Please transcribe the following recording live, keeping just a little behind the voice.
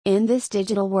In this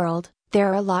digital world,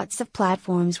 there are lots of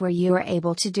platforms where you are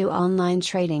able to do online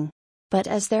trading. But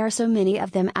as there are so many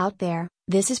of them out there,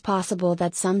 this is possible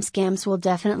that some scams will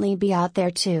definitely be out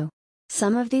there too.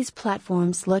 Some of these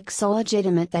platforms look so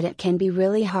legitimate that it can be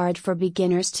really hard for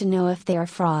beginners to know if they are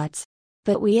frauds.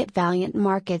 But we at Valiant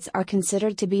Markets are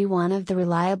considered to be one of the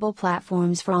reliable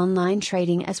platforms for online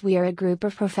trading, as we are a group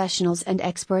of professionals and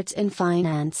experts in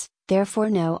finance, therefore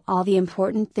know all the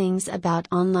important things about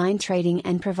online trading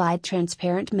and provide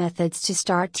transparent methods to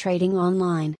start trading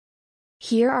online.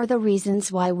 Here are the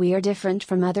reasons why we are different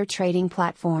from other trading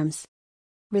platforms.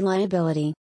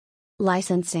 Reliability.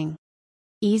 Licensing.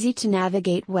 Easy to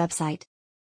navigate website.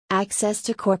 Access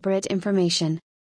to corporate information.